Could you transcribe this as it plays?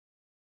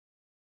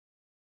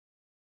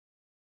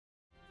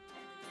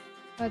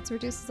It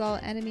reduces all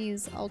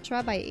enemies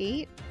ultra by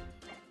 8.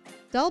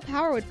 Dull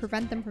power would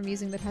prevent them from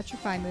using the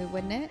petrify move,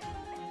 wouldn't it?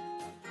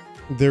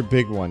 Their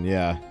big one,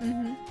 yeah.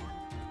 Mm-hmm.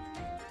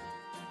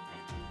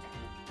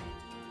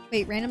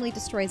 Wait, randomly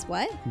destroys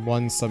what?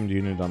 One summoned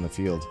unit on the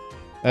field.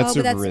 That's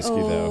super risky,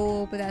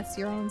 though. Oh, but that's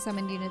your own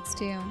summoned units,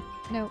 too.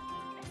 Nope.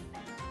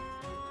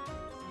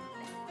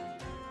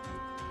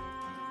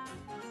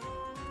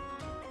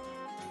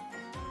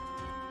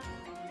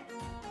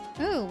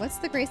 Oh, what's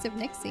the Grace of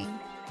Nixie?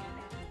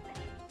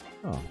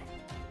 Oh.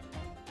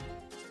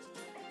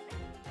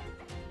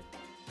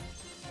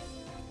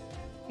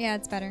 Yeah,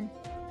 it's better.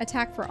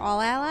 Attack for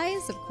all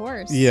allies? Of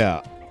course.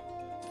 Yeah.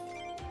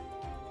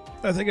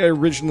 I think I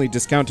originally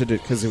discounted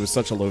it because it was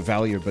such a low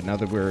value, but now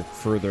that we're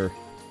further,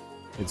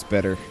 it's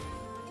better.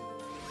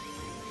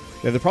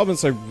 Yeah, the problem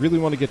is I really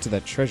want to get to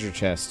that treasure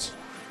chest.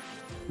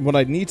 What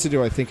I need to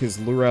do, I think, is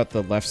lure out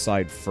the left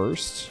side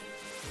first.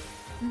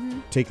 Mm-hmm.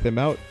 Take them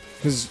out.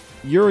 Because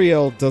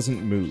Uriel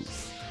doesn't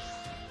move.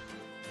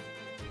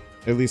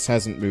 At least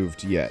hasn't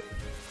moved yet.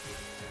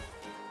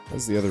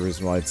 That's the other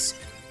reason why it's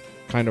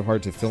kind of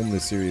hard to film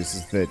this series,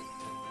 is that...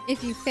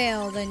 If you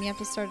fail, then you have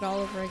to start it all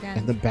over again.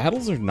 And the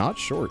battles are not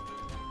short.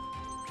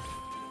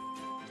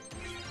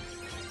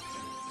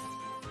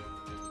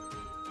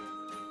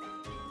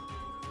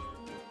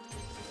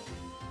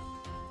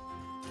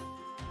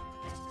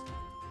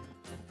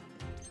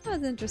 That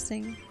was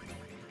interesting.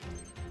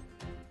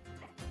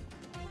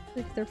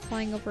 Like they're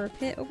flying over a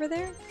pit over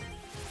there?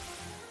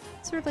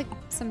 Sort of like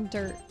some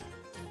dirt.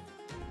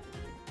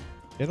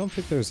 I don't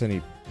think there's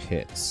any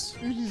pits.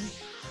 Mm-hmm.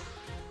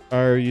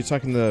 Are you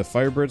talking the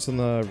Firebirds on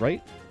the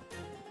right?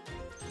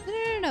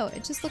 No.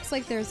 It just looks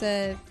like there's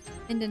a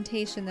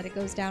indentation that it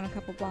goes down a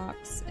couple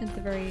blocks at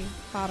the very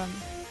bottom.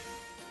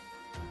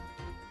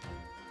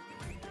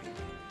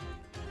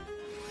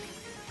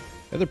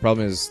 The other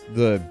problem is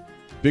the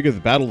bigger the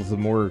battle, the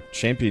more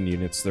champion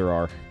units there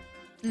are.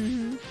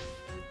 Mm-hmm.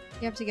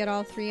 You have to get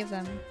all 3 of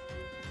them.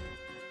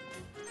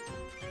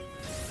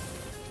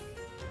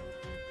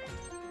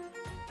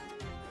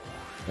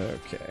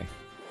 Okay.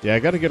 Yeah, I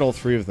gotta get all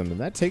 3 of them, and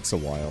that takes a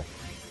while.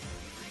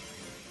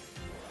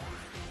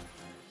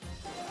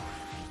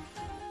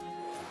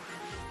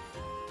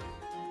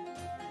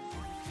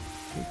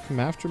 You come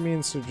after me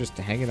instead of just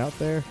hanging out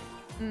there?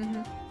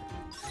 Mm-hmm.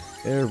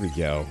 There we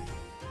go.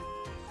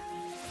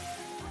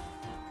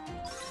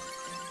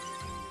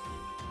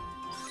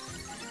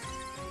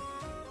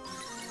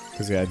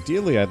 Because yeah,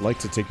 ideally I'd like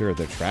to take care of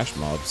the trash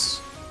mobs.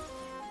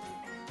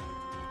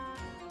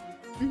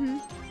 Mm-hmm.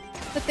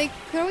 But they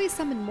could always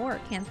summon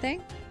more, can't they?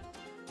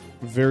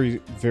 Very,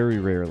 very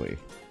rarely.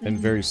 And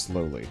very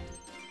slowly.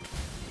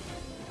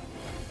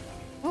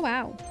 Oh,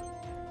 wow.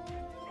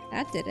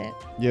 That did it.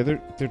 Yeah,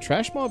 their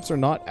trash mobs are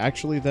not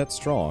actually that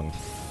strong.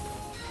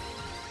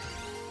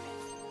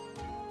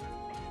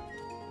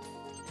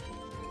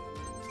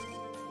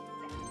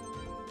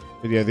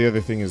 But yeah, the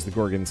other thing is the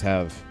Gorgons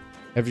have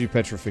heavy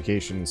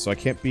petrification, so I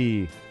can't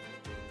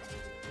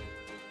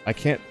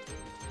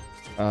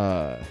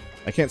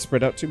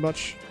spread out too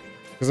much,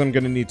 because I'm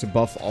gonna need to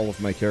buff all of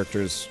my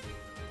characters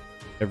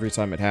every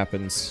time it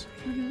happens.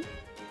 Mm-hmm.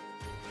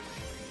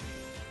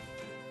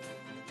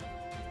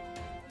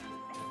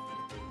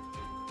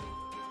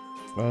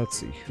 Let's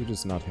see, who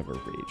does not have a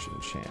rage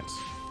enchant?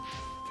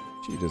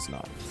 She does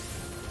not.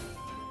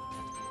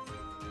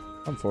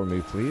 Come for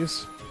me,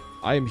 please.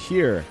 I am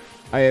here.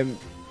 I am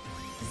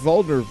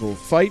vulnerable.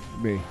 Fight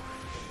me.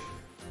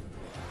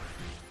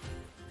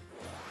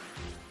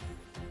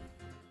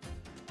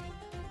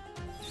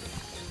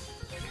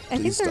 I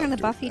think they're gonna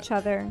buff each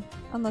other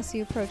unless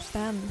you approach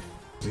them.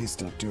 Please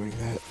stop doing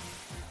that.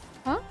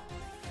 Huh?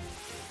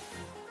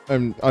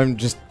 I'm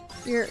just...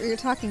 You're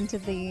talking to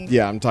the...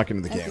 Yeah, I'm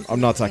talking to the game. I'm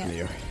not talking to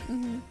you.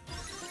 Mm-hmm.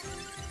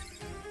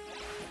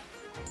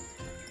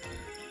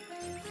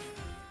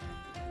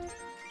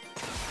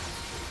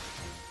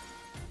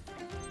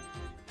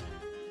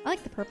 I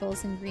like the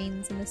purples and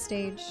greens in this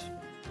stage.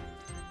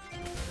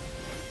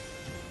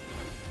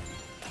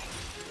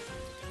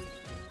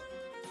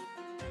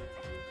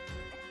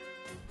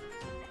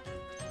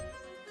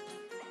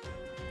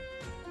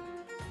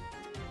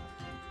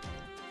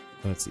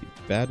 Let's see.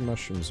 Bad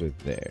mushrooms are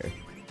there.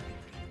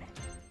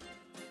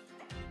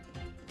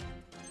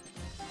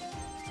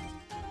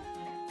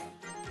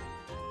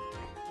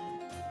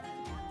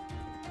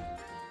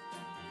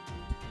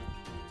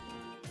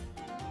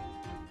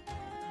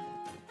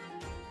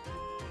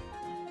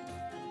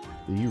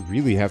 You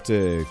really have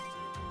to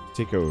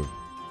take a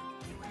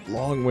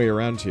long way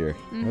around here.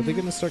 Mm-hmm. Are they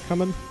going to start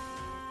coming?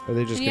 Or are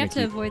they just going to You have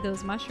to avoid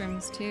those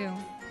mushrooms, too.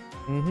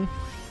 Mm-hmm.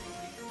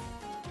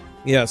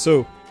 Yeah,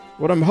 so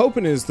what I'm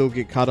hoping is they'll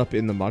get caught up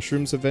in the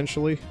mushrooms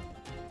eventually.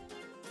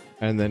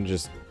 And then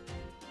just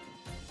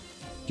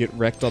get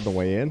wrecked on the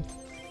way in.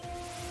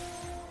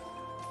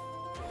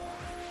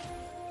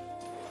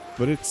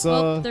 But it's,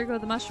 Well, there go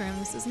the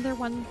mushrooms. Isn't there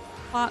one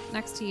plot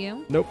next to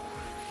you? Nope.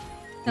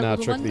 Nah,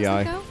 trick the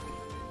eye. Go?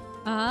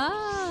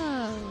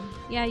 Oh.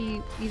 Yeah,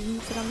 you didn't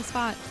sit on the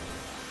spot.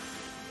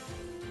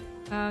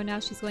 Oh, now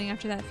she's going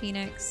after that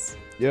phoenix.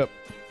 Yep.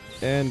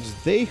 And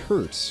they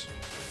hurt.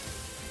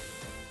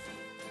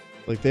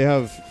 Like, they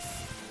have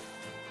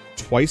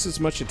twice as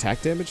much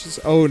attack damage as...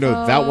 Oh,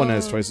 no, that one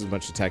has twice as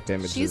much attack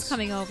damage. She's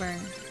coming over.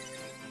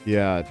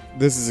 Yeah,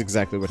 this is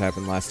exactly what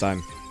happened last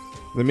time.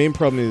 The main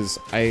problem is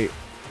I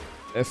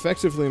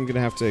effectively am going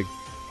to have to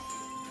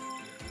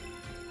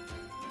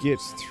get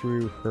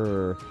through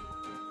her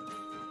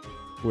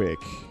quick.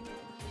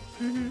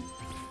 Mm-hmm.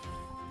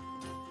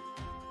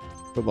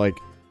 But, like,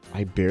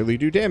 I barely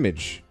do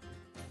damage.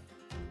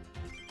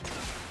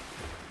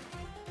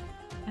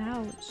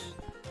 Ouch.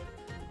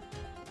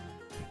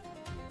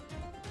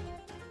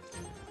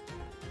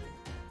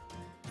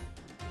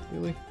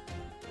 Really?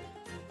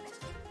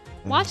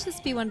 Watch this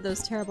be one of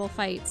those terrible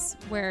fights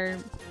where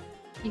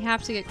you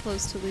have to get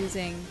close to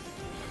losing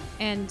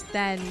and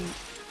then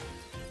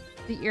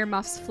the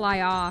earmuffs fly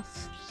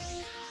off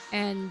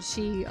and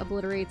she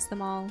obliterates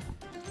them all.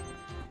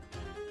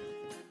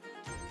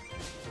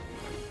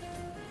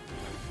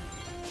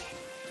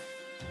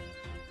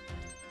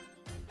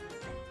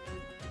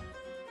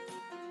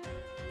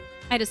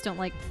 I just don't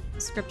like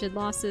scripted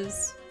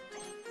losses.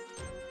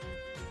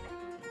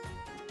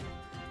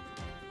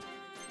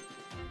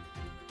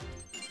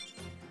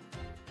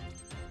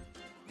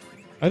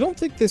 I don't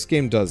think this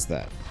game does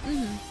that.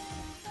 Mm-hmm.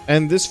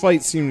 And this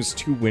fight seems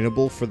too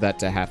winnable for that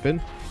to happen.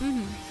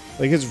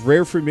 Mm-hmm. Like, it's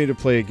rare for me to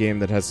play a game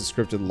that has a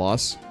scripted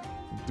loss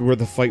where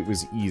the fight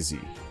was easy.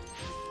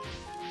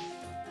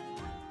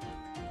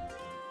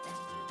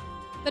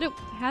 But it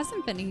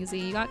hasn't been easy.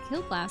 You got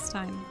killed last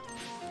time.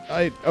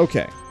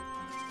 Okay.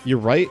 You're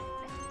right.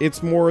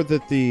 It's more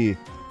that the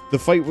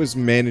fight was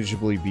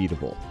manageably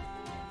beatable.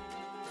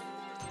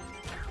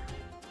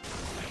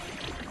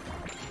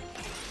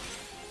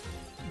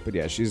 But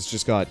yeah, she's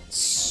just got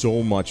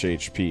so much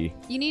HP.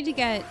 You need to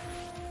get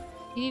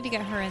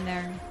her in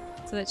there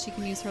so that she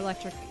can use her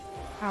electric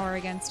power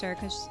against her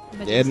because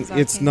And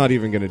it's not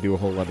even going to do a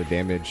whole lot of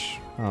damage.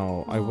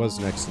 Oh, I was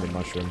next to the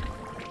mushroom.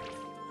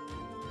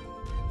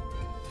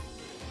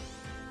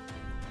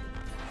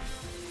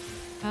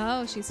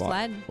 Oh, she's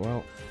fled.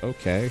 Well,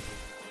 okay.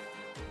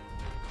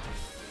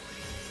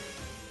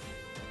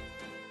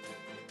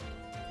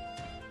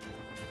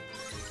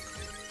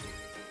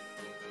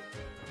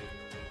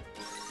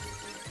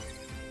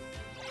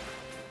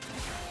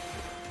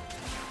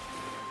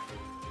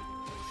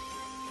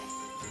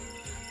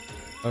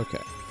 Okay.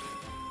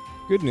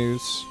 Good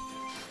news.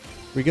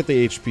 We get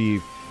the HP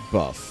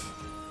buff.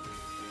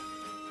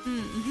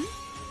 Mm-hmm.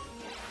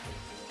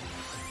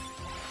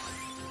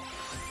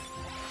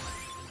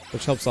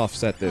 Which helps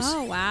offset this.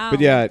 Oh, wow. But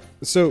yeah,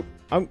 so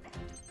I'm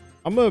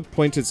gonna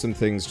point at some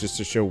things just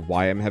to show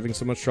why I'm having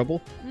so much trouble.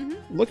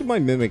 Mm-hmm. Look at my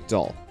Mimic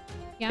Doll.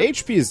 Yeah.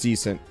 HP is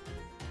decent.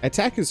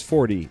 Attack is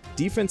 40.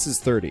 Defense is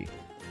 30.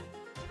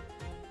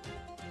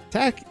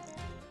 Attack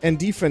and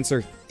defense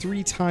are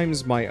 3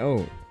 times my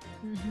own.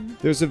 Mm-hmm.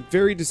 There's a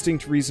very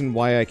distinct reason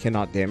why I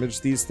cannot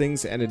damage these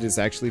things, and it is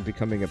actually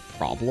becoming a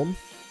problem.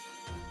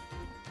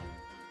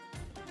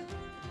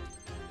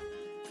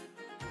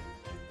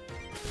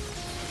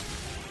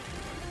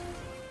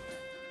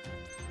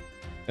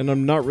 And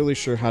I'm not really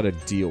sure how to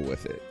deal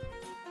with it.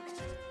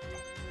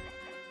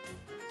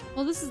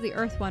 Well, this is the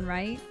Earth one,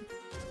 right?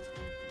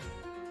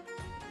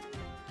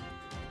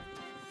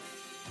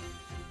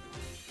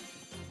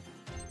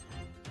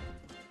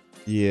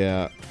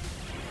 Yeah.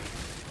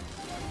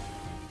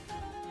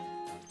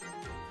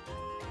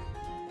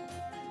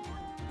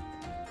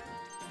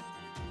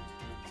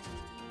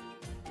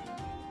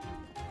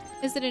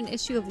 Is it an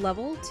issue of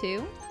level,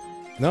 too?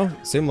 No,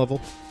 same level.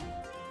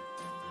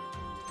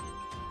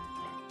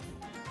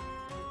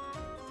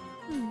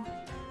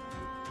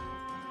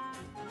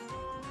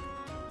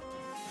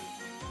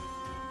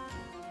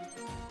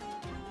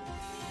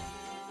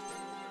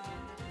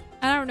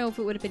 I don't know if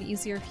it would have been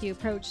easier if you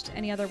approached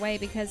any other way,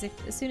 because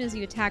as soon as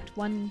you attacked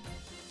one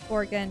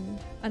organ,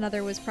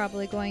 another was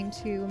probably going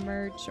to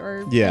emerge,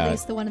 or Yeah. at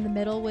least the one in the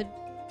middle would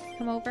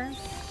come over.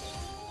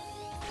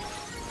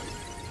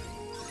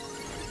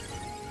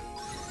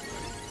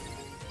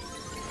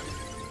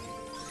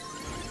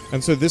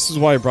 And so this is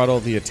why I brought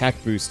all the attack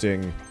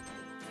boosting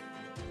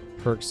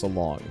perks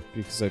along,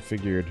 because I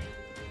figured...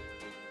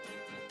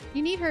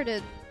 You need her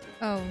to...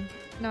 Oh,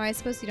 no, I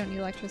suppose you don't need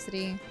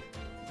electricity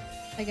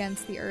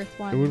against the Earth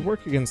one. It would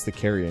work against the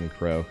carrion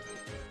crow.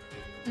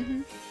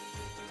 Mm-hmm.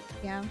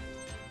 Yeah.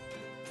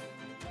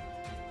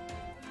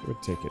 It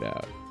would take it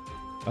out.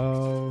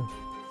 Oh.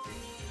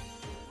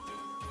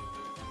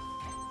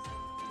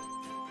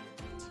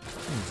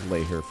 Let's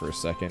lay her for a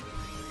second.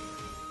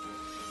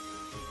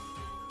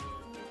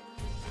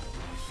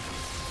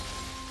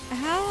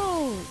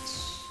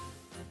 Ouch!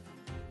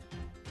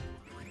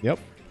 Yep.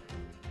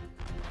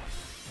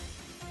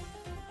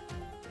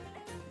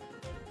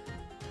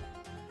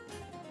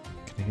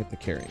 Can I hit the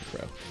carrion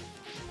crow?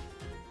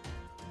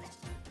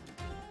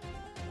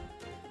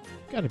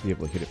 Gotta be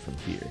able to hit it from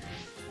here.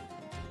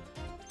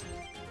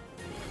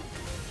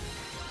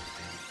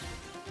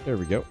 There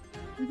we go.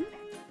 Mm-hmm.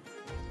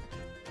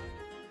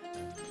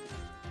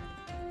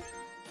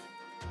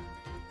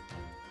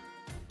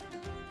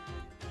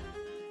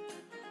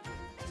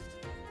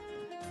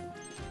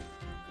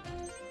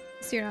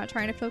 So you're not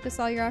trying to focus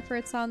all your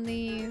efforts on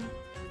the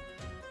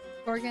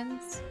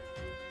organs?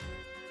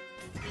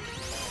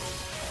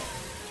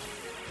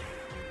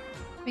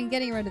 I mean,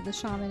 getting rid of the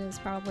shaman is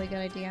probably a good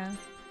idea.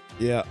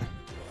 Yeah.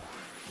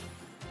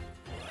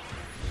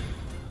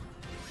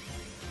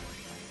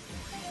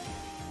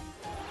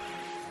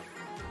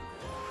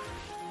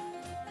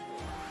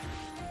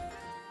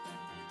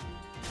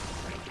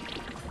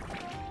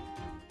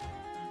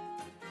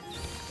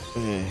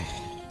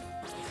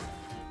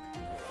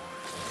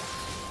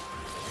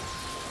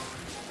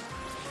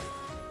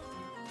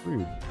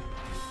 Rude.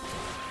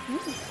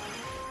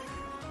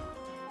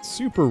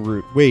 Super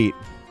rude. Wait.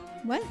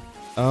 What?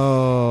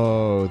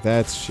 Oh,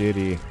 that's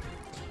shitty.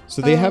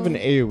 So they have an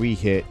AoE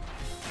hit.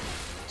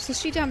 So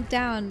she jumped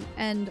down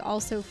and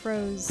also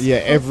froze. Yeah,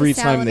 both every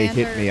the time they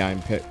hit salamander- me,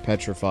 I'm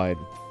petrified.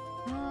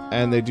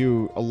 And they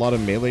do a lot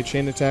of melee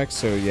chain attacks,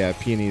 so yeah,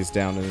 Peony is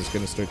down and is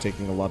going to start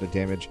taking a lot of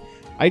damage.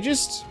 I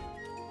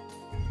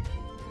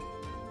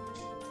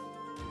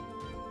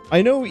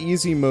know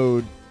easy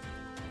mode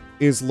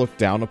is looked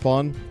down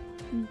upon,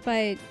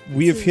 but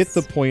we have hit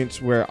the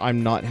point where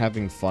I'm not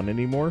having fun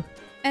anymore.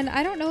 And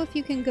I don't know if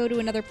you can go to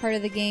another part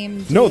of the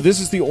game. No, this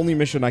is the only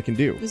mission I can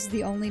do. This is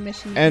the only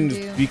mission you and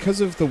can do.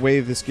 Because of the way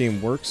this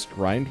game works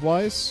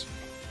grind-wise,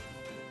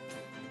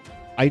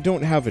 I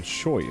don't have a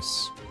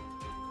choice.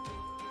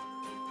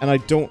 And I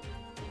don't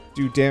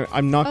do damage.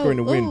 I'm not going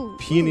to win.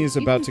 Peony is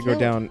about to go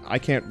down. I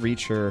can't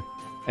reach her.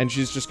 And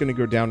she's just going to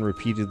go down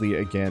repeatedly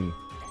again.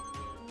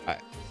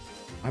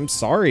 I'm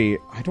sorry.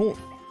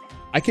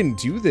 I can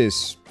do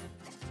this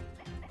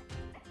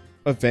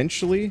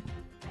eventually.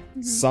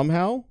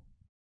 Somehow.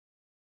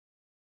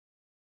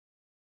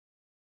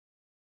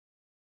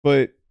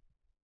 But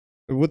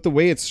with the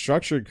way it's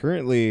structured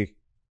currently,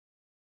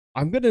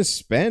 I'm going to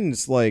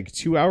spend like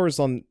 2 hours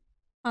on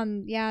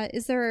yeah,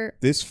 is there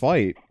this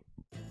fight.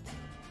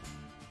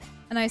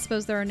 And I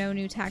suppose there are no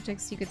new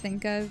tactics you could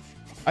think of.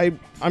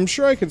 I'm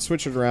sure I could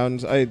switch it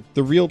around.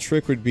 The real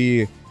trick would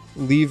be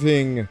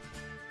leaving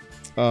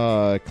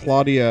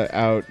Claudia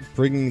out,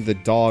 bringing the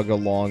dog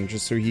along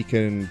just so he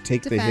can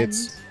take the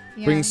hits,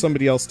 bring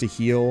somebody else to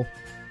heal.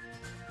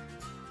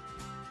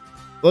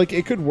 Like,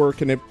 it could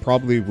work, and it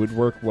probably would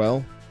work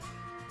well.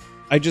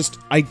 I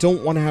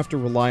don't want to have to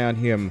rely on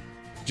him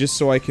just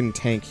so I can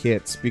tank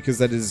hits, because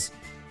that is...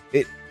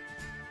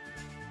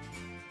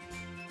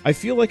 I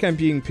feel like I'm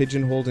being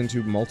pigeonholed into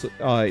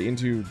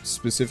into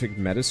specific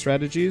meta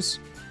strategies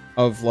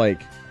of,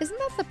 like... Isn't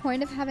that the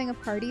point of having a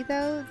party,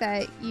 though?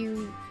 That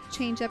you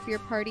change up your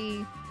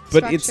party But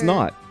structure? it's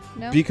not.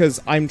 No?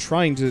 Because I'm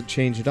trying to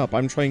change it up.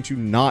 I'm trying to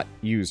not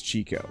use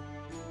Chico.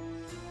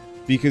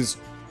 Because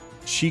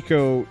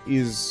Chico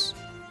is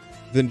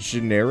the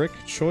generic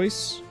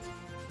choice,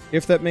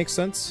 if that makes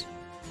sense.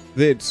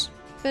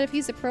 But if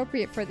he's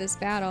appropriate for this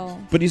battle...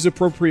 But he's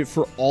appropriate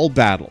for all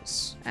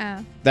battles.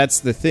 Ah. That's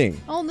the thing.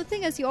 Oh, and the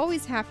thing is, you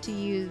always have to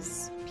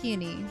use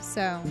Peony,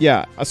 so...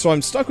 Yeah, so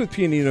I'm stuck with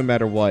Peony no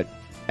matter what.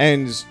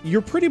 And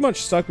you're pretty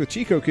much stuck with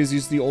Chico because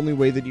he's the only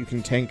way that you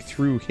can tank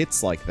through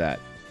hits like that.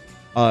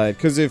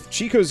 Because if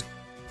Chico's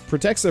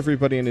protects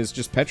everybody and is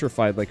just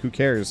petrified, like, who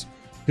cares?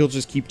 He'll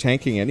just keep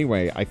tanking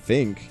anyway, I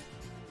think.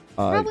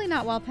 Probably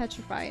not while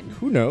petrified.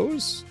 Who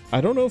knows? I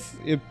don't know if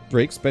it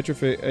breaks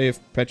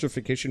if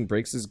petrification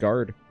breaks his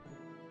guard,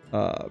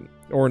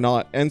 or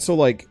not. And so,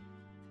 like,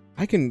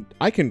 I can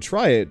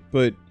try it,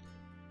 but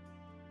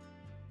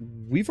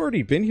we've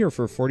already been here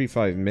for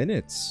 45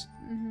 minutes,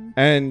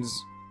 and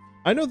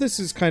I know this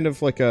is kind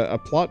of like a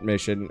plot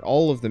mission.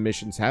 All of the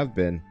missions have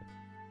been,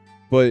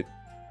 but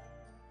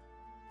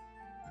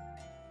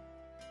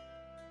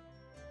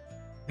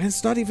and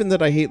it's not even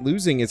that I hate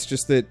losing. It's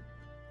just that.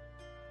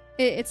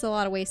 It's a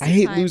lot of wasted time. I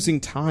hate time. losing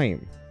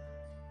time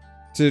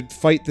to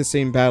fight the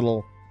same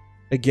battle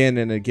again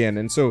and again.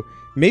 And so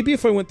maybe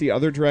if I went the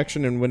other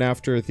direction and went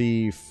after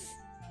the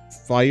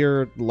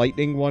fire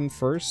lightning one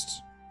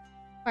first,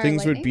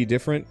 things would be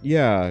different.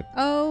 Yeah.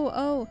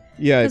 Oh.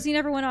 Yeah. Because you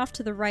never went off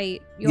to the right.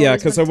 Yeah,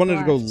 because I wanted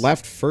to go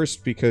left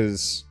first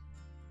because...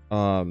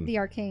 the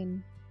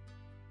arcane.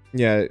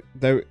 Yeah,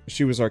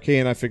 she was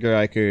arcane. I figured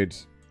I could,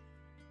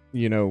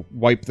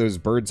 wipe those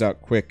birds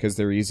out quick because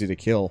they're easy to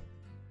kill.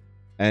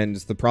 And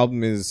the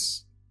problem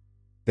is,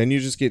 then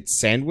you just get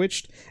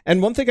sandwiched.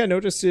 And one thing I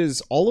noticed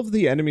is all of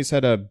the enemies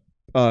had the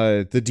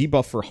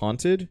debuff for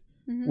Haunted,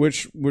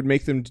 which would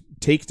make them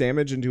take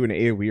damage and do an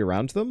AoE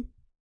around them.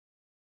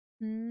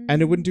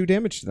 And it wouldn't do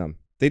damage to them.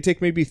 They'd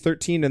take maybe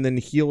 13 and then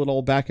heal it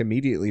all back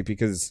immediately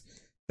because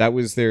that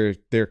was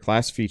their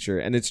class feature.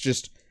 And it's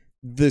just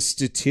the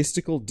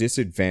statistical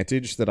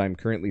disadvantage that I'm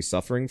currently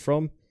suffering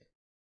from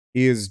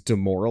is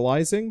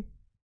demoralizing.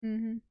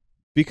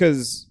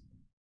 Because...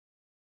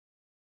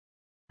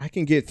 I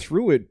can get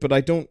through it, but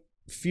I don't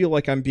feel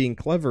like I'm being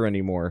clever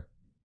anymore.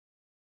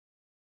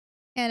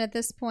 And at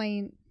this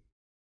point...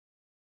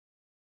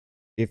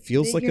 It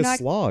feels like a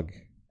slog.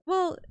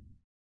 Well,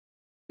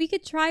 we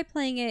could try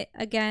playing it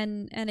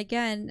again and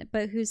again,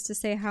 but who's to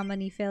say how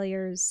many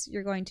failures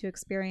you're going to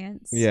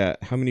experience? Yeah,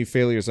 how many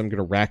failures I'm going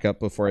to rack up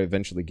before I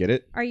eventually get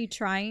it. Are you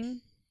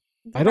trying?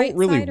 I don't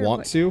really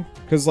want to,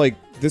 because, like,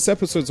 this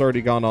episode's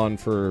already gone on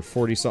for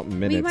 40-something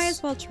minutes. We might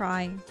as well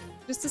try,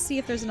 just to see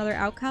if there's another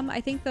outcome.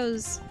 I think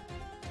those...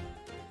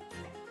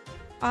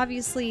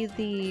 Obviously,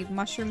 the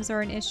mushrooms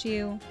are an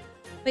issue,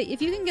 but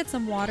if you can get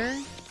some water...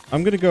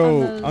 I'm gonna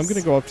go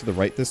up to the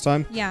right this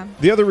time. Yeah.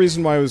 The other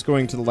reason why I was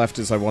going to the left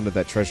is I wanted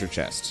that treasure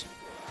chest.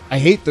 I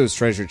hate those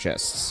treasure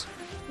chests.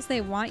 Because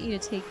they want you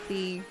to take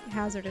the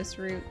hazardous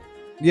route.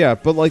 Yeah,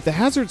 but, like, the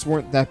hazards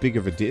weren't that big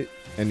of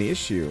an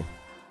issue.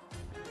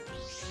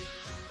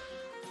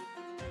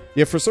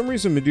 Yeah, for some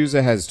reason,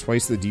 Medusa has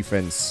twice the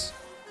defense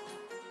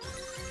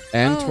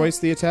and twice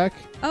the attack.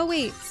 Oh,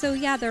 wait. So,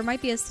 yeah, there might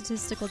be a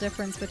statistical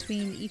difference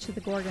between each of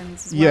the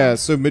Gorgons as well. Yeah,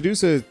 so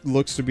Medusa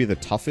looks to be the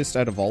toughest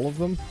out of all of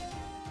them.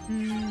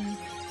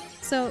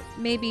 So,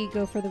 maybe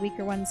go for the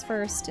weaker ones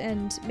first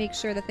and make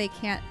sure that they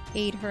can't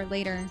aid her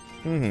later.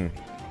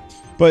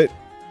 But,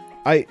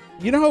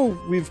 you know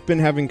how we've been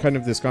having kind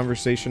of this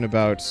conversation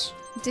about...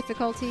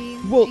 Difficulty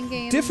in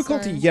games?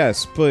 Difficulty,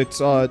 yes, but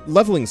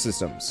leveling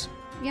systems.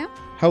 Yeah?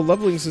 How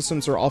leveling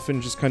systems are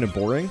often just kind of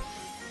boring.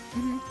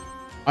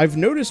 I've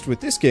noticed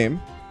with this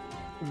game,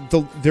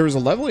 there is a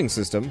leveling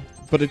system,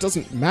 but it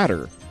doesn't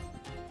matter.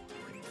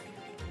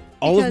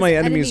 All of my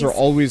enemies are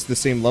always the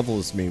same level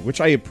as me,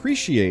 which I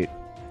appreciate,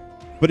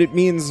 but it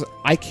means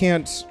I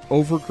can't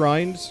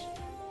overgrind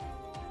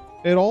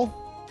at all,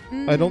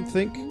 I don't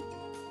think.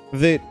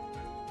 That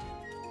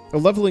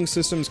leveling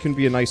systems can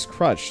be a nice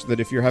crutch,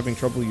 that if you're having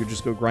trouble, you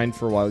just go grind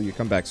for a while, you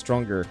come back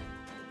stronger.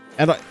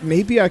 And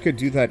maybe I could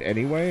do that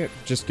anyway,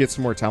 just get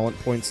some more talent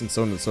points and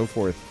so on and so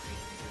forth.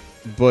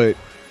 But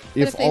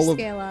if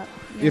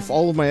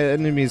all of my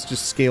enemies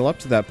just scale up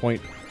to that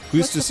point,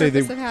 who's to say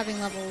they... What's the purpose of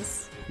having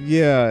levels?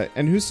 Yeah,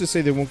 and who's to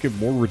say they won't get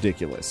more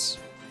ridiculous?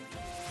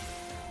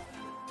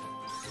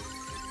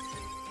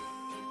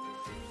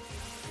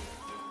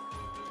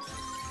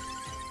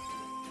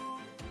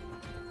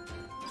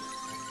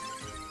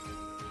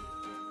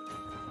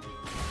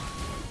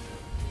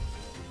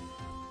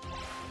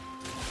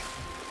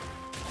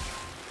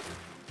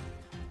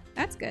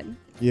 That's good.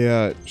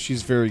 Yeah,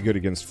 she's very good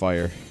against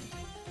fire.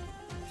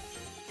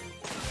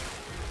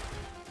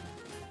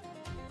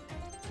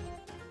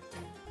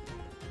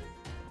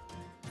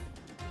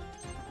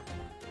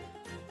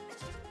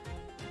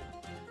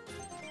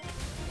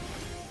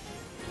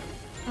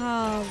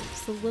 Oh,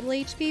 it's a little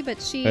HP,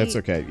 but she... That's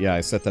okay. Yeah,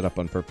 I set that up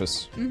on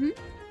purpose.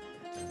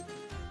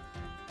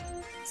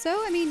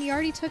 So, I mean, you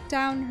already took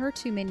down her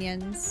 2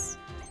 minions.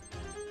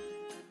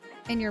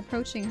 And you're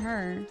approaching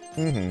her.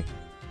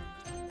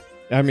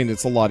 I mean,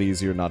 it's a lot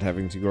easier not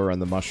having to go around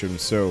the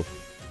mushrooms, so...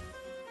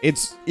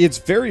 It's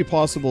very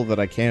possible that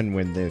I can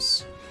win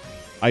this.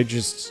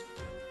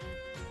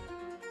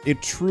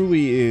 It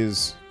truly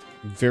is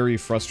very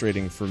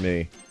frustrating for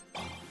me.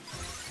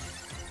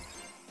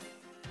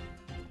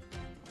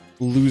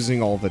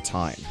 Losing all the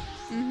time.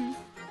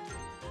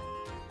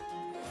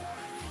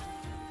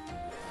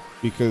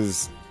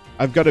 Because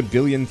I've got a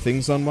billion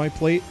things on my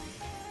plate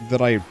that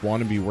I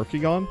want to be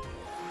working on.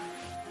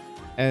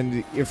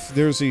 And if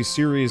there's a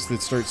series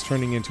that starts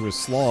turning into a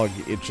slog,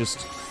 it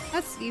just...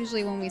 That's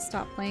usually when we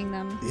stop playing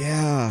them.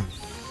 Yeah.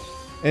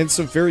 And it's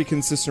a very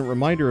consistent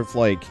reminder of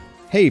like,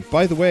 hey,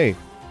 by the way,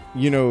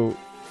 you know,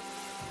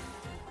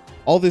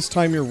 all this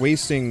time you're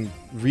wasting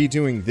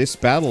redoing this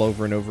battle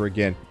over and over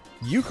again,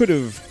 you could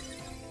have...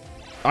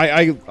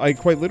 I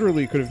quite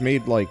literally could have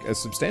made like a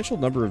substantial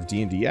number of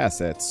D&D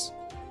assets.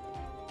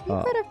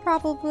 You could have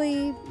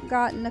probably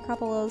gotten a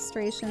couple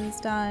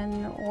illustrations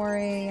done, or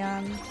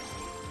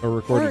or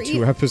recorded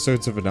 2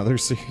 episodes of another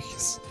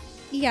series.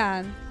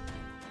 Yeah.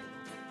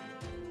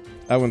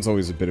 That one's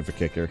always a bit of a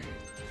kicker.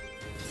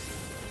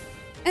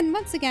 And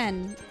once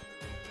again,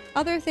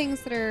 other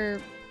things that are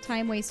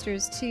time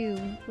wasters too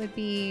would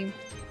be...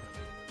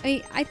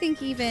 I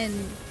think even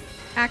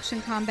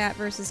action combat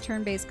versus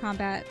turn-based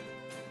combat.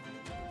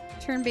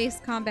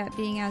 Turn-based combat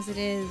being as it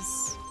is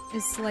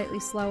slightly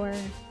slower.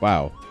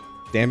 Wow.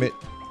 Damn it.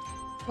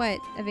 What?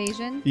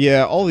 Evasion?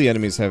 Yeah, all the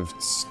enemies have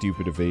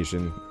stupid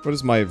evasion. What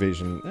is my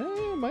evasion?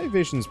 My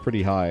evasion's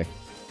pretty high.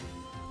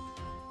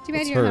 Too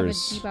bad you don't have a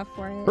debuff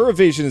for it. Her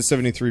evasion is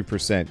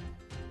 73%.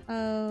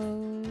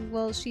 Oh,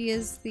 well, she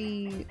is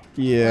the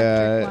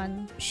electric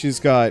one. She's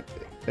got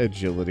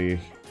agility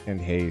and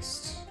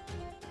haste.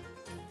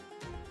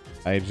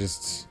 I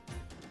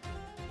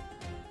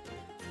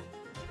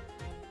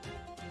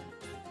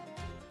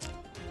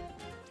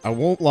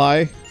won't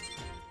lie.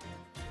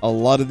 A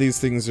lot of these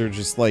things are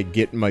just like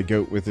getting my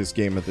goat with this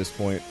game at this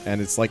point, and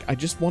it's like I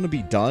just want to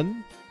be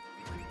done.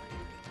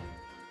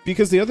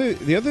 Because the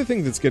other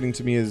thing that's getting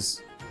to me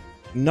is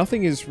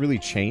nothing has really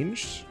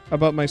changed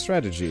about my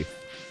strategy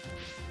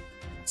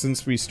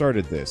since we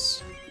started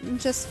this.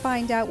 Just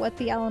find out what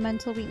the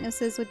elemental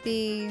weaknesses would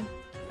be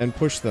and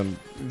push them.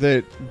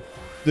 The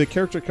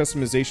character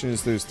customization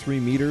is those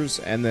 3 meters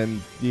and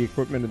then the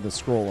equipment and the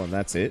scroll, and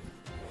that's it.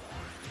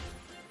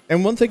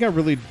 And one thing I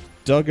really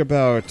dug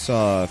about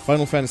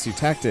Final Fantasy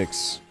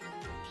Tactics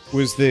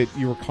was that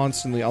you were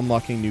constantly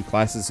unlocking new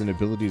classes and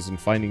abilities and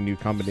finding new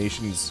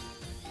combinations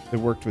that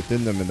worked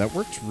within them, and that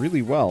worked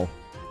really well.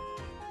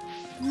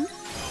 Hmm?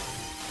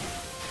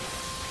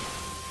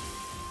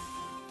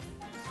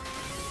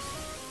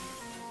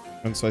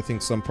 And so I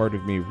think some part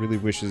of me really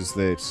wishes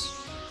that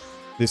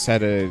this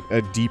had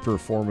a deeper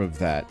form of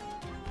that.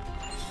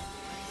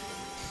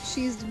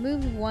 She's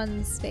moved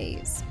one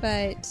space,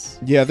 but...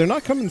 Yeah, they're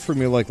not coming for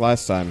me like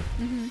last time.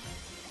 Mm-hmm.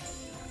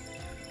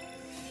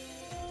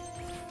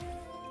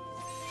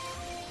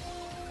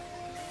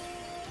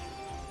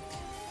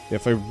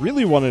 If I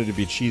really wanted to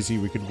be cheesy,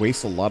 we could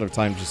waste a lot of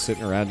time just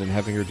sitting around and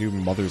having her do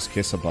Mother's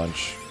Kiss a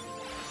bunch.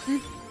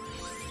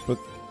 But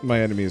my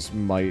enemies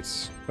might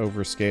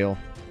overscale.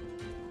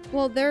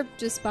 Well, they're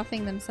just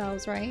buffing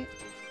themselves, right?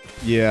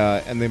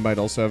 Yeah, and they might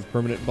also have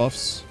permanent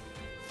buffs.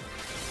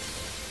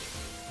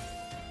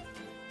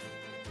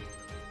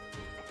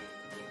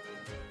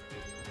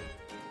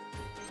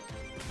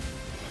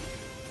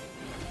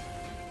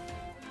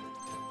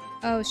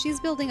 Oh, she's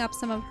building up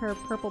some of her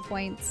purple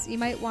points. You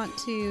might want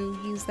to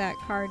use that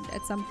card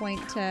at some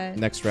point to...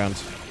 Next round.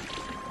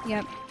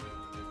 Yep.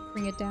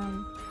 Bring it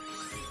down.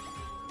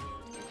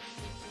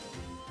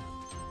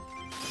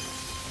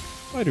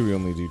 Why do we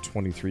only do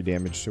 23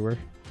 damage to her?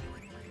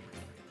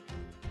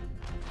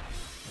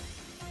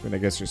 I mean, I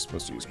guess you're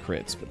supposed to use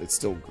crits, but it's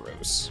still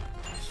gross.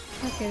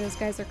 Okay, those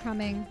guys are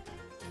coming.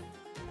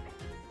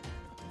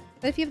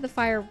 But if you have the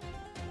fire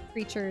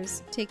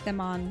creatures, take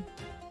them on.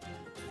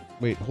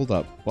 Wait, hold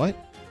up. What?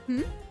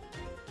 Hmm?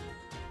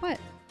 What?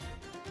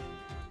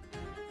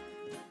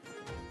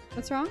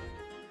 What's wrong?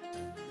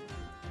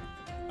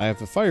 I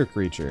have a fire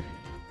creature.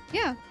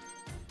 Yeah.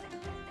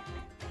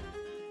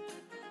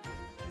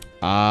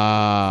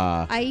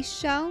 Ah. Ice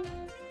shell?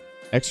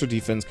 Extra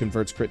defense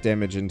converts crit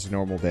damage into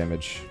normal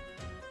damage.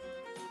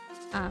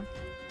 Ah.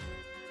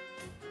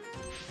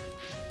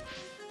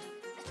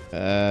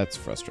 That's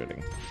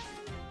frustrating.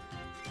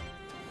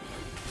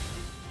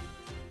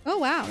 Oh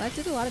wow, that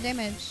did a lot of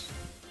damage.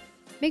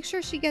 Make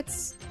sure she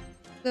gets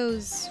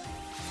those...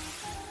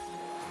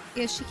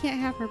 Yeah, she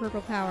can't have her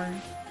purple power.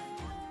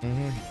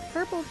 Mm-hmm.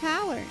 Purple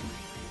power!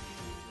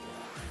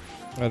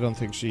 I don't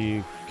think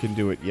she can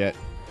do it yet.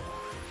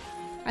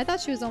 I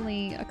thought she was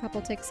only a couple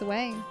ticks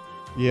away.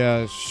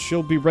 Yeah,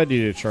 she'll be ready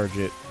to charge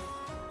it.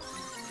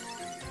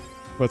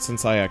 But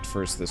since I act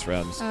first this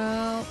round...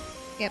 Oh,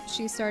 yep,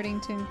 she's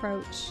starting to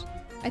encroach.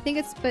 I think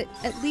it's... But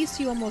at least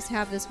you almost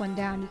have this one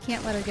down. You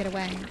can't let her get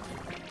away.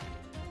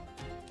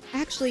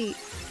 Actually...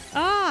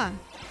 Ah!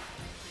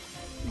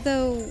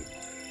 Though,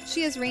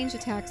 she has range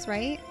attacks,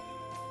 right?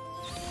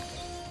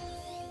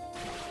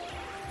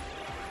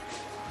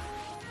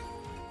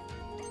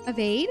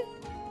 Evade?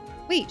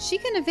 Wait, she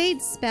can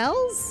evade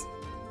spells?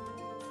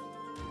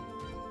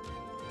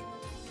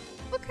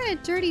 What kind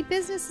of dirty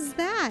business is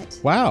that?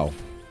 Wow.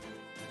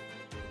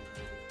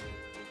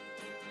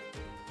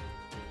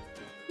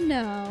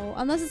 No,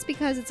 unless it's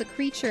because it's a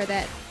creature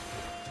that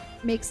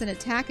makes an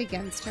attack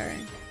against her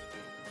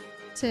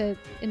to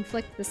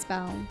inflict the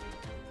spell.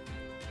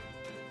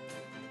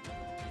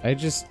 I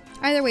just...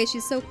 Either way,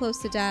 she's so close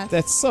to death.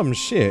 That's some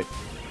shit.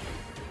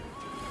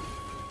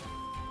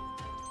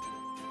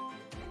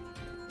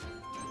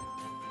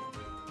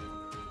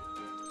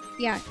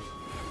 Yeah.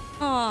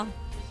 Aw.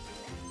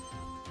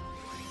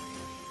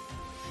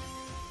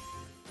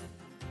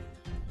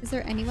 Is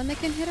there anyone that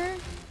can hit her?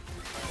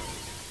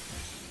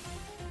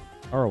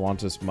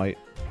 Arawantis might.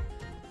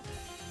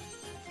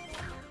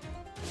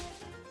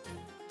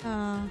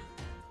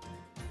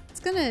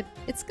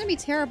 It's gonna be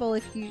terrible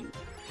if you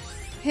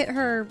hit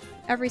her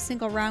every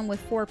single round with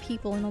 4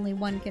 people and only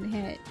 1 can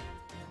hit.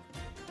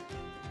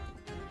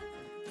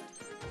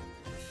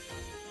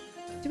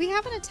 Do we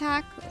have an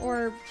attack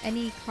or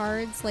any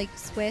cards like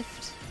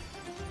Swift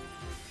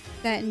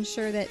that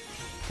ensure that...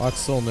 Watch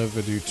Soul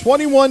Nova do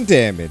 21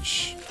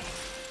 damage.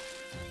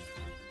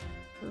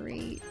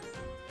 Great.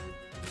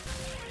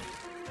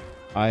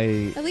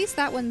 At least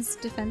that one's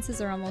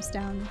defenses are almost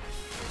down.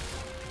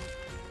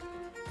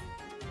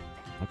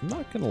 I'm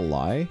not gonna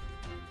lie.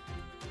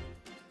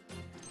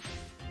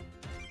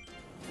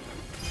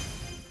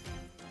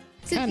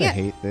 Kinda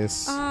hate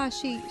this. Ah,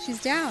 she's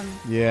down.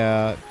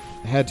 Yeah,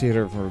 had to hit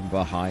her from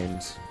behind.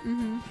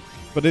 Mm-hmm.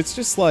 But it's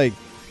just like...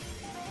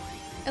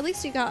 At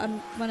least you got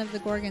one of the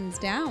Gorgons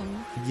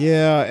down.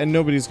 Yeah, and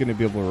nobody's gonna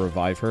be able to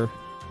revive her.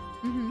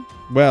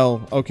 Mm-hmm.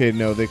 Well, okay,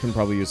 no, they can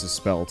probably use a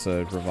spell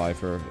to revive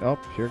her. Oh,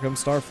 here comes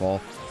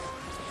Starfall.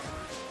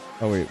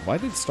 Oh wait, why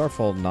did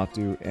Starfall not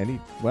do any...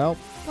 Well,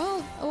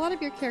 a lot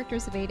of your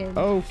characters evaded.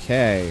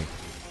 okay.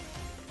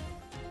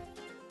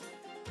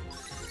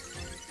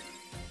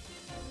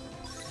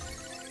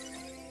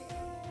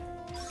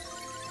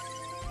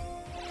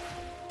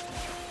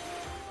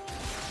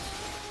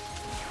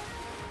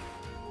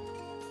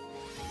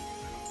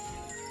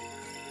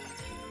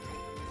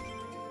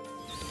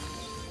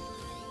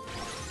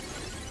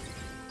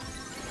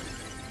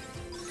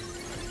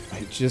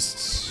 I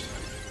just...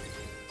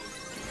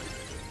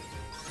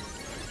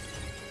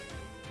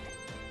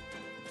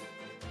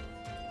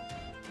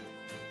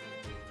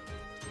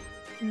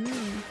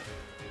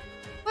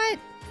 What?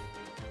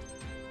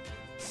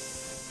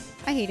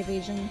 I hate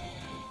evasion.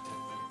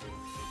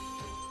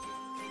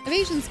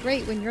 Evasion's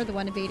great when you're the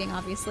one evading,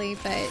 obviously,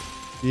 but...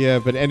 Yeah,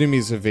 but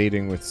enemies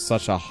evading with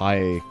such a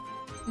high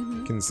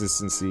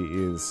consistency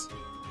is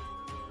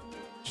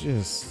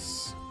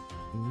just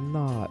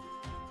not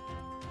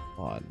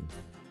fun.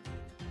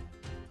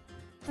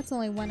 That's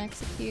only one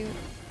execute.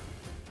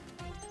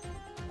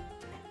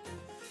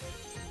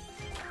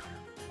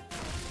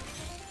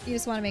 You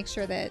just want to make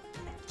sure that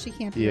she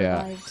can't be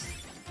revived.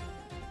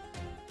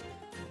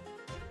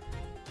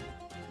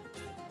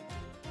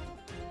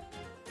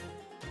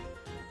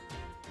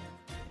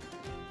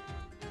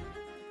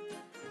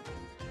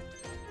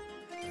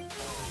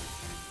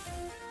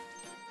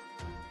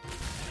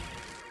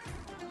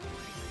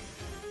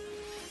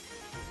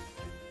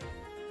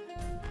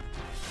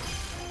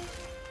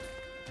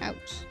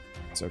 Ouch.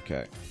 It's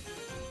okay.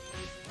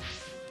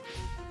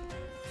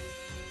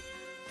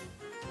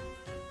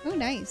 Oh,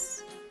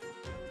 nice.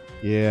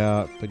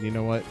 Yeah, but you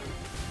know what?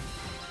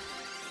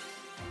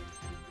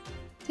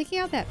 Taking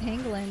out that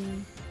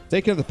pangolin.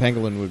 Taking out the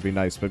pangolin would be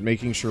nice, but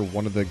making sure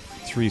one of the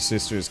three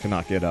sisters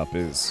cannot get up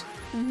is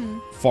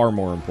far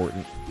more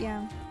important.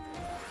 Yeah.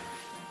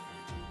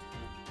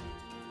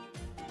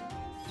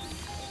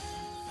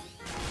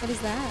 What is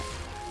that?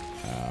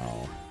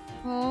 Ow.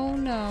 Oh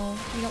no.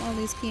 You don't want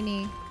to lose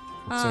Peony.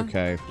 It's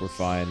okay. We're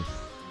fine.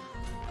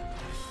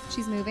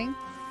 She's moving.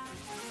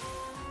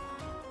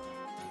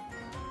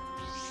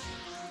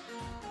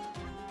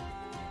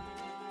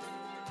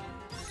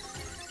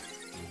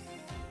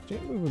 She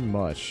ain't moving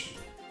much.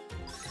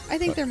 I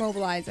think they're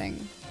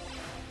mobilizing.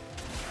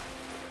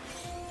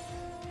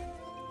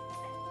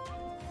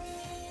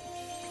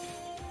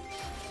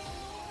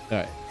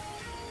 Alright.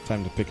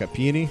 Time to pick up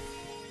Peony.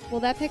 Will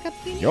that pick up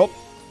Peony? Yup.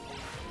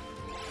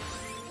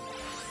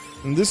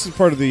 And this is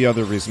part of the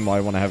other reason why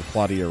I want to have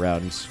Claudia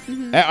around.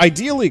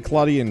 Ideally,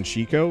 Claudia and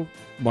Chico,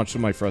 much to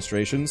my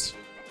frustrations.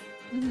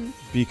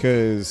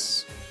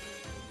 Because...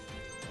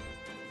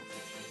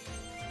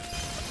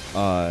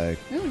 oh,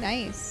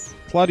 nice.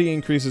 Claudia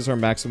increases our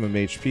maximum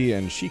HP,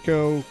 and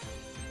Chico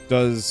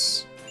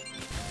does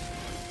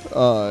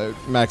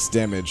max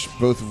damage,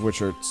 both of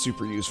which are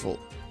super useful.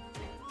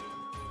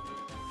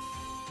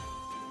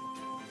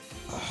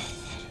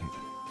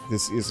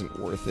 This isn't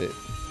worth it.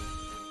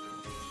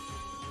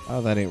 Oh,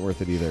 that ain't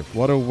worth it either.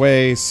 What a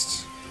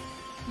waste.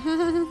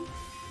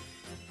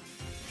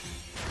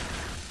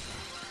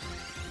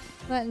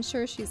 That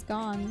ensures she's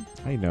gone.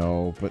 I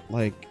know, but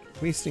like,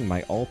 wasting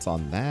my ult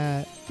on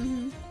that.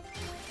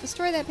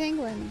 Destroy that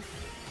pangolin.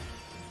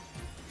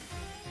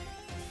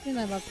 And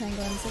I love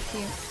pangolins, they're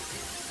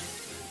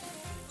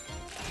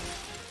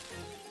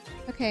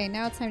cute. Okay,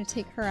 now it's time to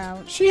take her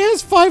out. She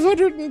has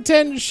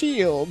 510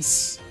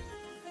 shields.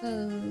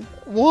 Oh.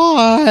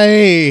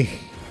 Why?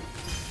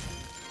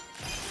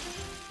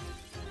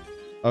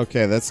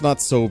 Okay, that's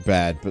not so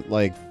bad, but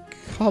like,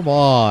 come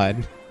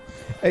on.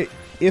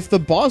 If the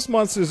boss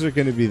monsters are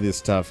going to be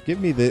this tough,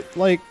 give me the,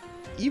 like,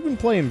 even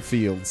playing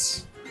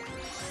fields.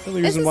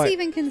 Is this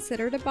even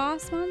considered a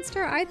boss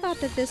monster? I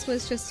thought that this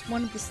was just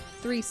one of the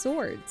 3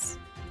 swords.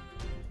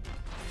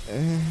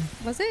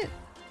 Was it?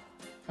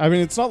 I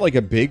mean, it's not like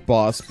a big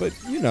boss, but,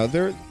 you know,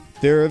 they're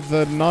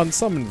the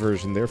non-summon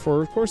version,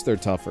 therefore, of course, they're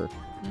tougher.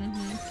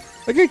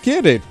 Like, I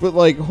get it, but,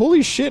 like,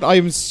 holy shit, I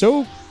am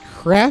so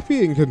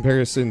crappy in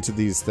comparison to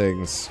these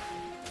things.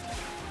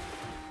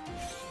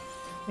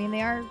 I mean,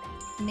 they are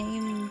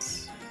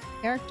named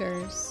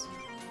characters.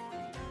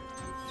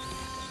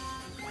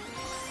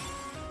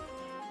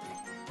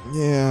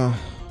 Yeah.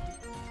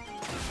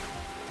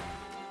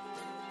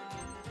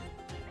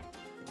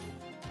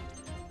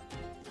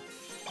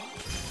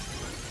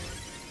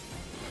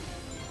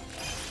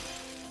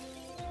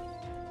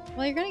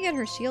 Well, you're gonna get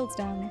her shields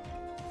down.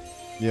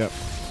 Yep.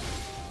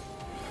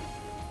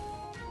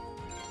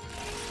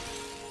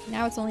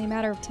 Now it's only a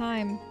matter of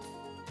time.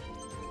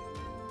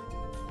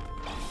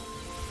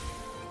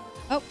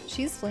 Oh,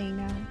 she's fleeing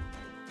now.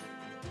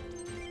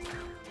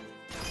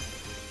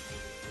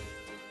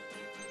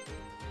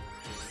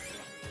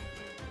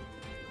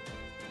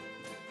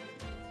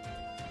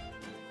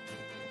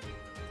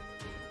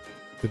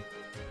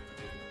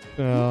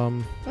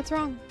 What's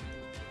wrong?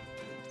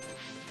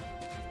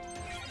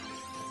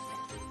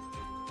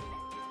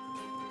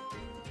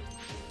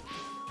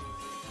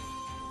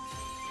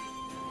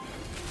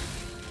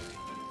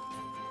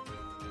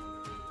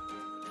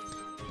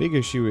 Big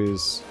issue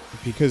is,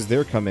 because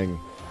they're coming,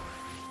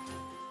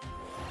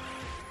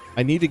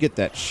 I need to get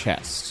that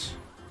chest.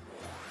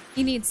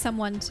 You need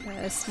someone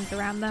to sneak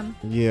around them.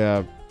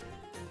 Yeah.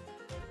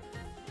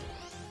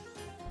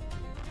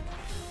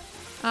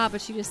 Ah,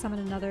 but she just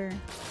summoned another.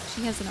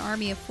 She has an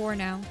army of 4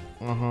 now.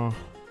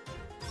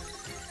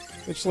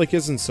 Which, like,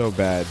 isn't so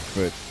bad,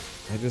 but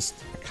I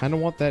kind of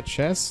want that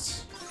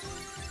chest.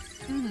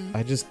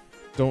 I just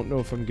don't know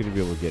if I'm going to be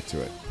able to get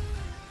to it.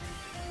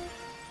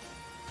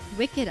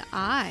 Wicked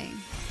Eye.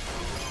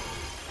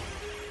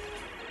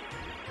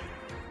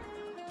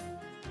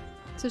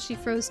 So she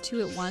froze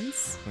 2 at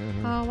once?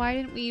 Oh, why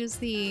didn't we use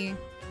the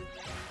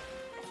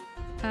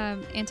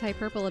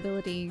anti-purple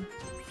ability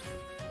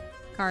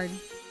card?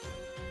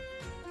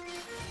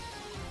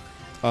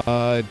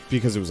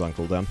 Because it was on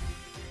cooldown.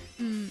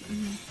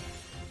 Mm-hmm.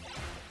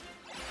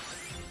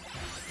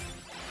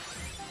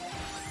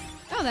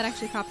 Oh, that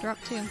actually popped her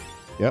up too.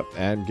 Yep,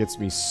 and gets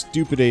me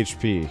stupid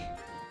HP.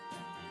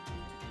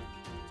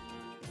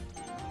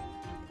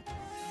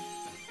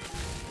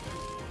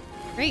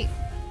 Great.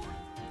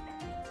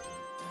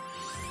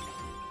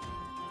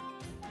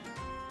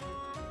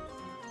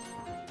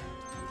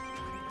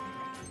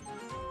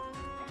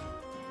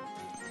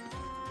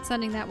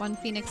 Sending that one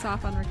Phoenix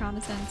off on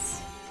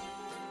reconnaissance.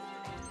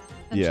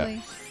 Yeah.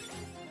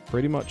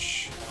 Pretty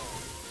much.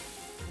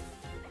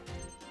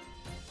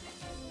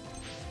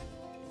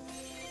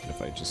 And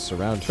if I just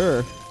surround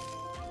her,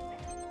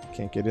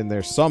 can't get in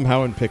there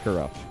somehow and pick her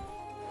up.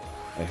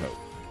 I hope.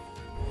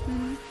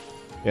 Mm-hmm.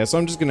 Yeah, so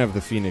I'm just gonna have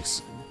the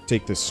Phoenix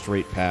take this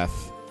straight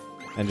path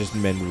and just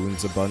mend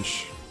wounds a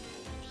bunch.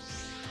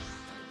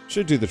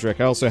 Should do the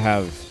trick. I also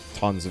have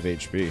tons of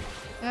HP.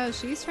 Oh,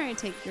 she's trying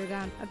to take your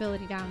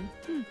ability down.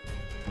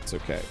 That's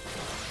okay.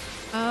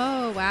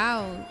 Oh,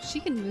 wow. She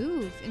can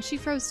move. And she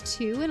froze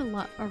 2 in a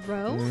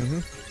row?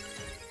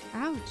 Mm-hmm.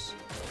 Ouch.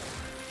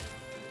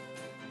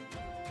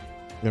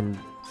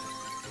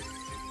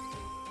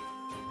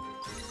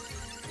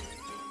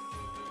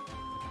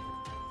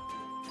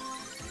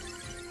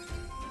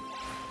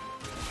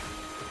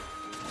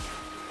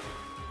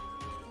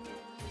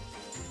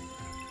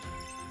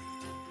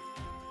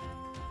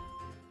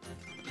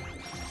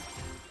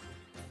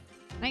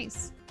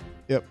 Nice.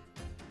 Yep.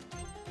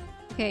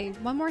 Okay,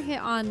 one more hit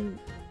on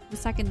the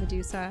second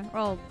Medusa.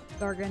 Well,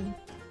 Gorgon.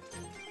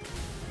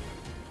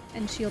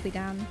 And she'll be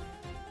down.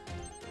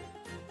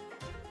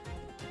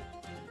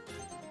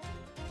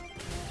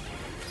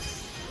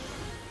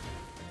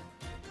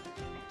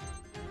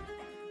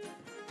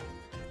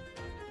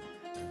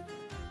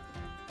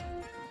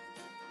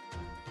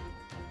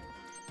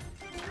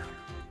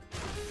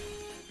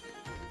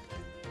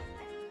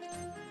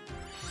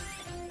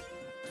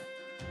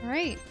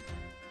 Alright.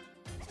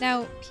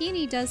 Now,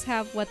 Peony does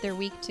have what they're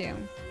weak to.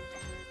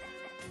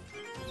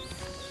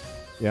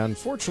 Yeah,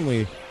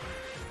 unfortunately,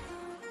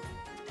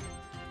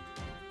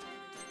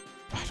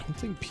 I don't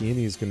think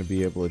Peony is going to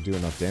be able to do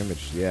enough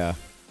damage. Yeah.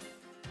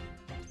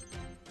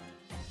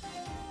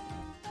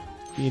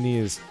 Peony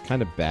is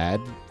kind of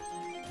bad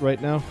right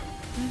now.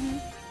 Mm-hmm.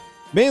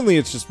 Mainly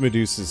it's just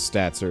Medusa's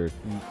stats are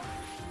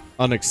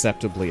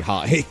unacceptably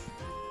high.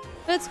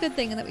 That's a good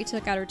thing that we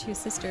took out her 2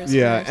 sisters.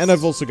 Yeah, first. and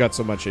I've also got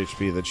so much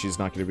HP that she's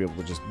not going to be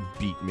able to just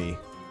beat me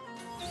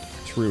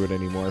through it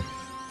anymore.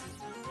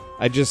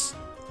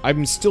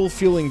 I'm still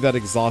feeling that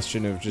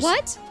exhaustion of just...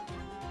 What?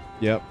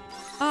 Yep.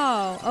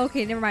 Oh,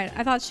 okay, never mind.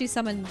 I thought she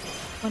summoned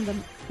one of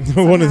them.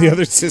 One of the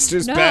other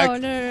sisters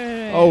back?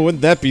 No. Oh,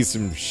 wouldn't that be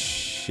some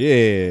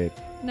shit?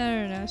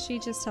 No. She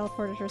just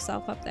teleported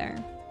herself up there.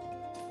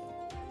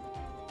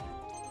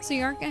 So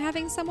you aren't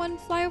having someone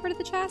fly over to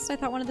the chest? I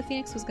thought one of the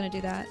Phoenix was going to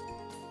do that.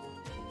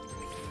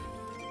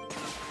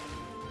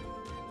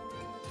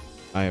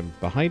 I am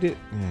behind it.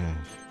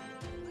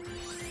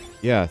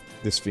 Yeah,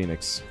 this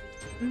Phoenix.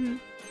 Mm-hmm.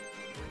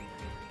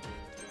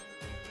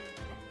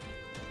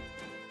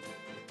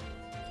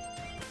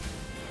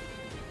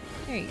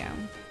 There you go.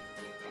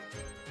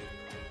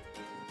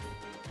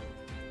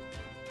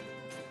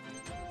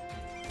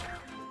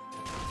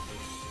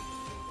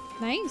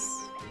 Nice.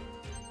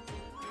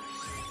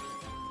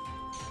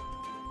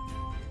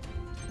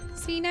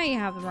 See, now you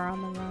have them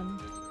on the run.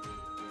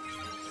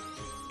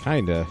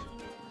 Kinda.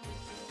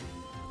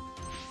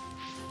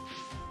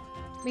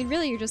 I mean,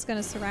 really, you're just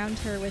going to surround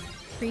her with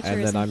creatures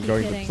And then I'm keep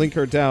going hitting. to plink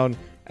her down,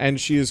 and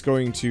she is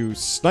going to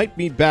snipe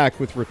me back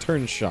with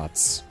return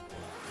shots.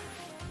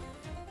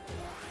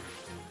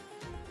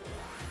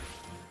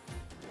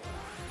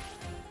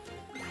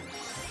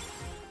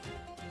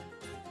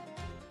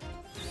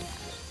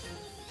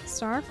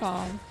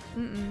 Starfall.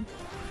 Mm-mm.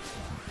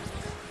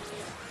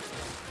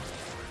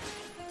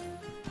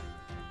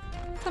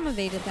 Some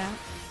evaded that.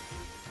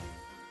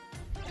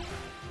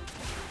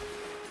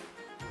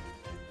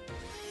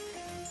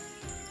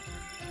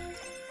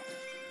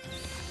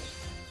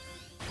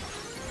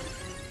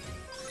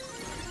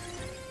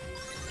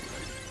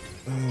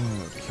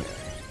 Okay.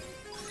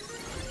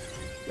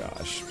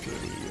 Gosh,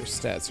 Peony, your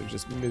stats are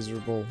just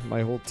miserable.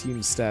 My whole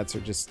team's stats are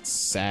just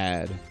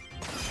sad.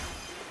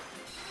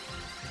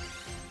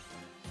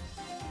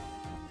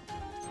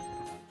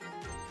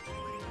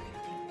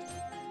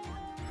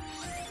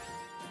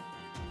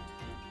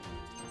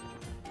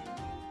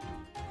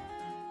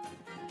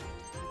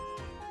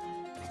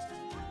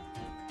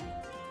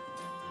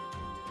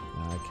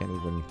 I can't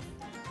even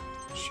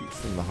shoot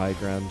from the high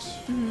ground.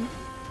 Mm-hmm.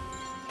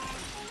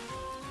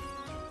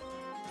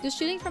 Does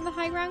shooting from the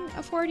high ground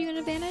afford you an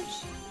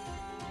advantage?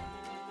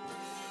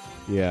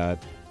 Yeah,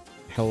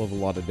 hell of a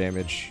lot of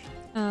damage.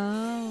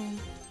 Oh.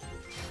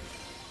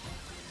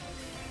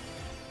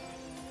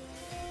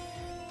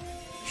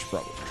 Should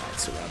probably not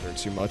surround her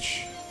too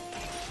much.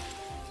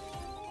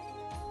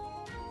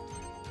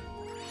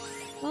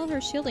 Well, All of her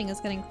shielding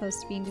is getting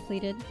close to being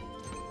depleted.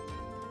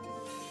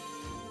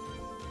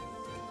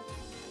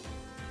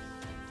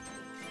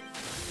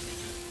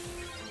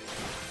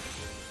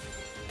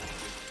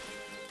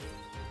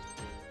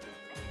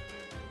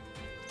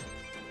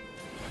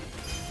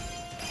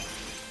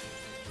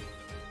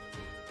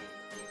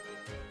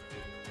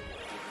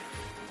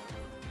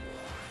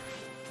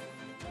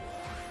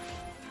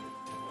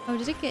 Oh,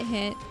 did it get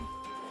hit?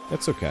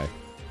 That's okay.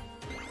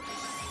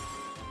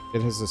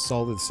 It has a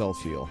solid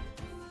self-heal.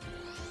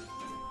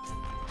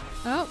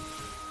 Oh.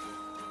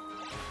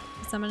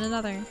 Summon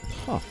another.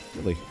 Oh,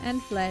 really?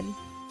 And fled.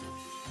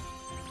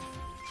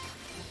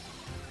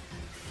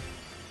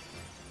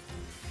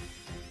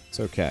 It's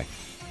okay.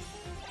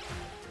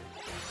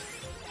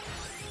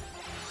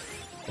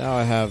 Now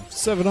I have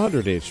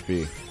 700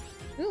 HP.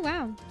 Ooh,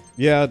 wow.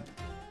 Yeah.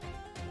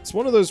 It's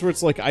one of those where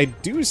it's like, I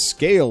do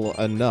scale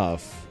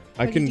enough.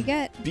 I What can did you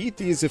get? beat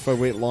these if I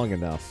wait long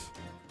enough.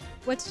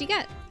 What did you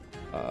get?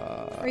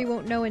 Or you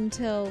won't know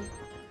until...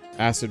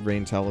 Acid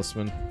Rain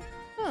Talisman.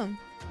 Oh.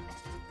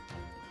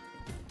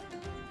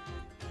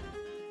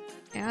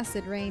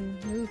 Acid Rain.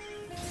 Oof.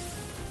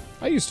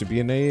 I used to be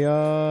in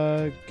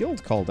a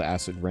guild called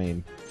Acid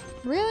Rain.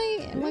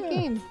 Really? In what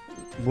game?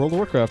 World of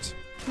Warcraft.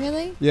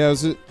 Really? Yeah,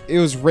 it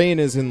was Rain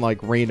as in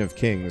like Reign of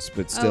Kings,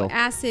 but still. Oh,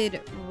 Acid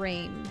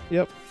Rain.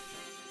 Yep.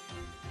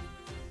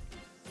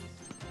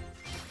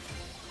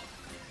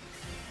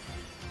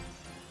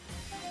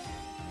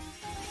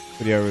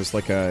 But yeah, it was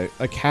like a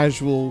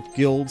casual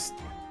guild.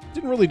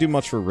 Didn't really do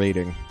much for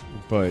raiding,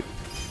 but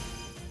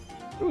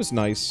it was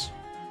nice.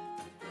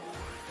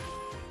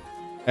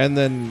 And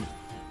then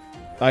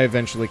I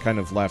eventually kind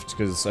of left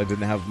because I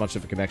didn't have much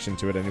of a connection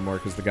to it anymore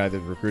because the guy that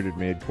recruited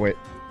me had quit.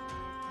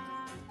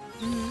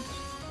 Mm-hmm.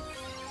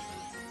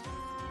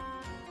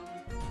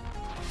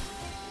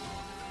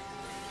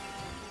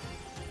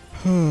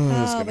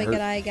 Oh, my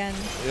god, I again.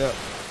 Yep.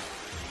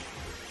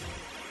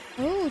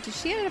 Oh, did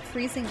she end up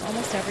freezing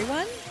almost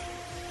everyone?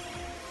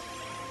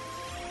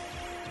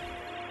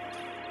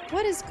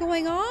 What is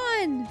going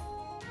on?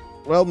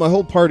 Well, my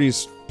whole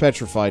party's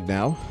petrified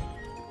now.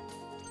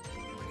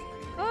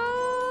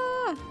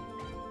 Ah!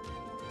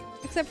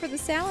 Except for the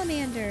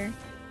salamander.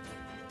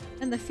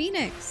 And the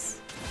phoenix.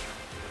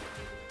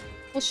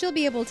 Well, she'll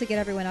be able to get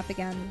everyone up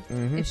again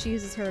if she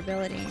uses her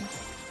ability.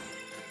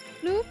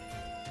 Bloop.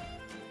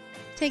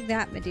 Take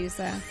that,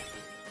 Medusa.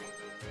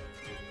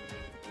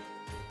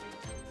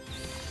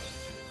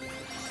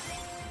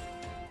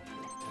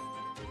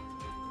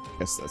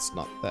 Guess that's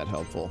not that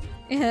helpful.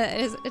 Yeah,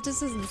 it just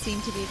doesn't seem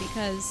to be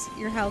because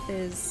your health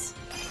is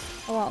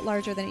a lot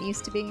larger than it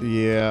used to be.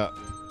 Yeah.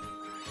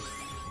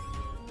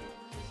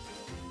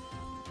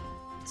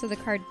 So the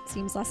card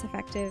seems less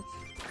effective.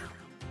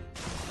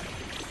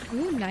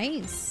 Ooh,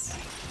 nice.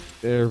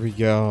 There we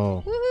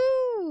go.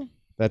 Woohoo!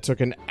 That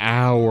took an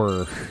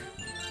hour.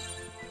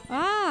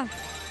 Ah!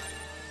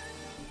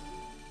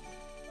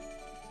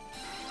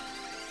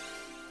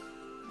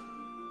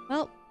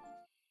 Well,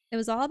 it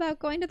was all about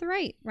going to the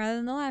right rather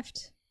than the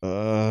left.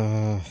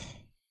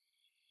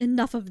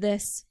 Enough of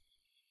this.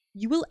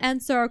 You will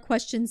answer our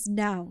questions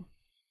now.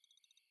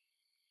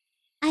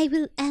 I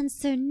will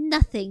answer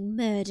nothing,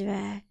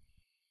 murderer.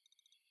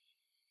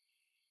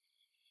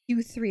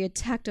 You three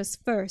attacked us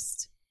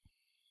first.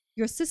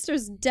 Your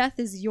sister's death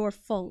is your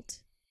fault.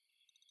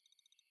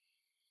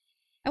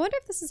 I wonder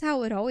if this is how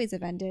it would always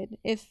have ended.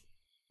 If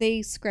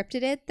they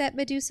scripted it that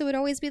Medusa would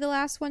always be the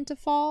last one to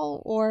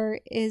fall, or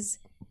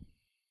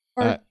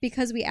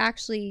because we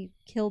actually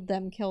killed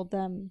them.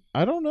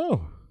 I don't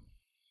know.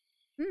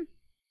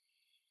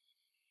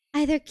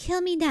 Either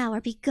kill me now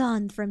or be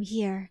gone from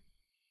here.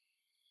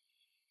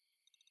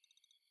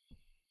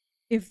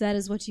 If that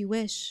is what you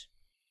wish.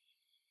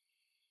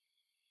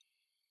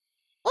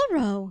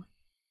 Oro!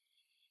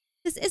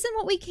 This isn't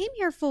what we came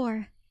here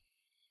for.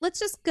 Let's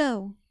just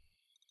go.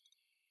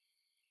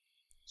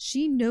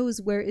 She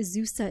knows where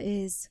Azusa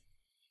is.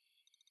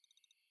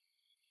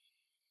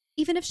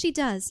 Even if she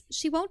does,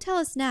 she won't tell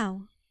us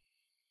now.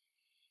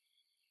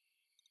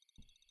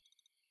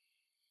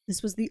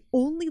 This was the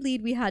only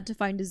lead we had to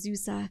find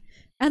Azusa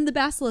and the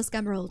Basilisk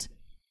Emerald.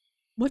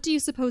 What do you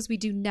suppose we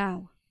do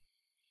now?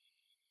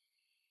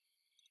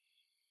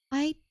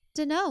 I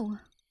dunno.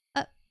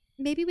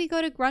 Maybe we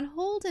go to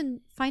Grunhold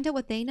and find out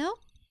what they know?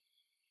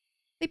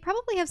 They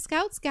probably have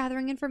scouts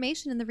gathering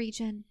information in the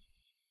region.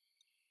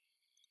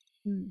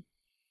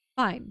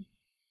 Fine.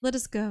 Let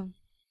us go.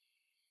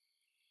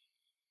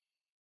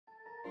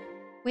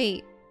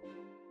 Wait.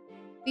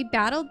 We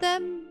battled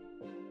them?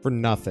 For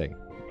nothing.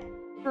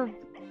 For...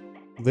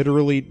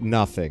 Literally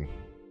nothing.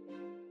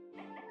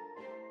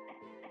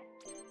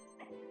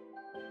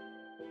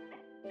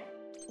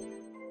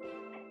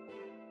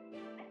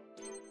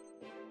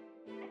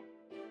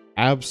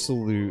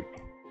 Absolute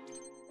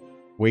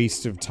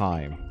waste of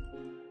time.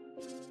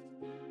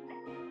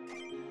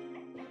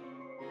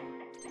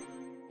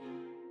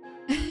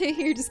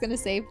 You're just gonna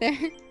save there?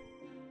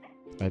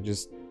 I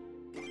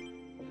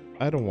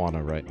don't want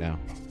to right now.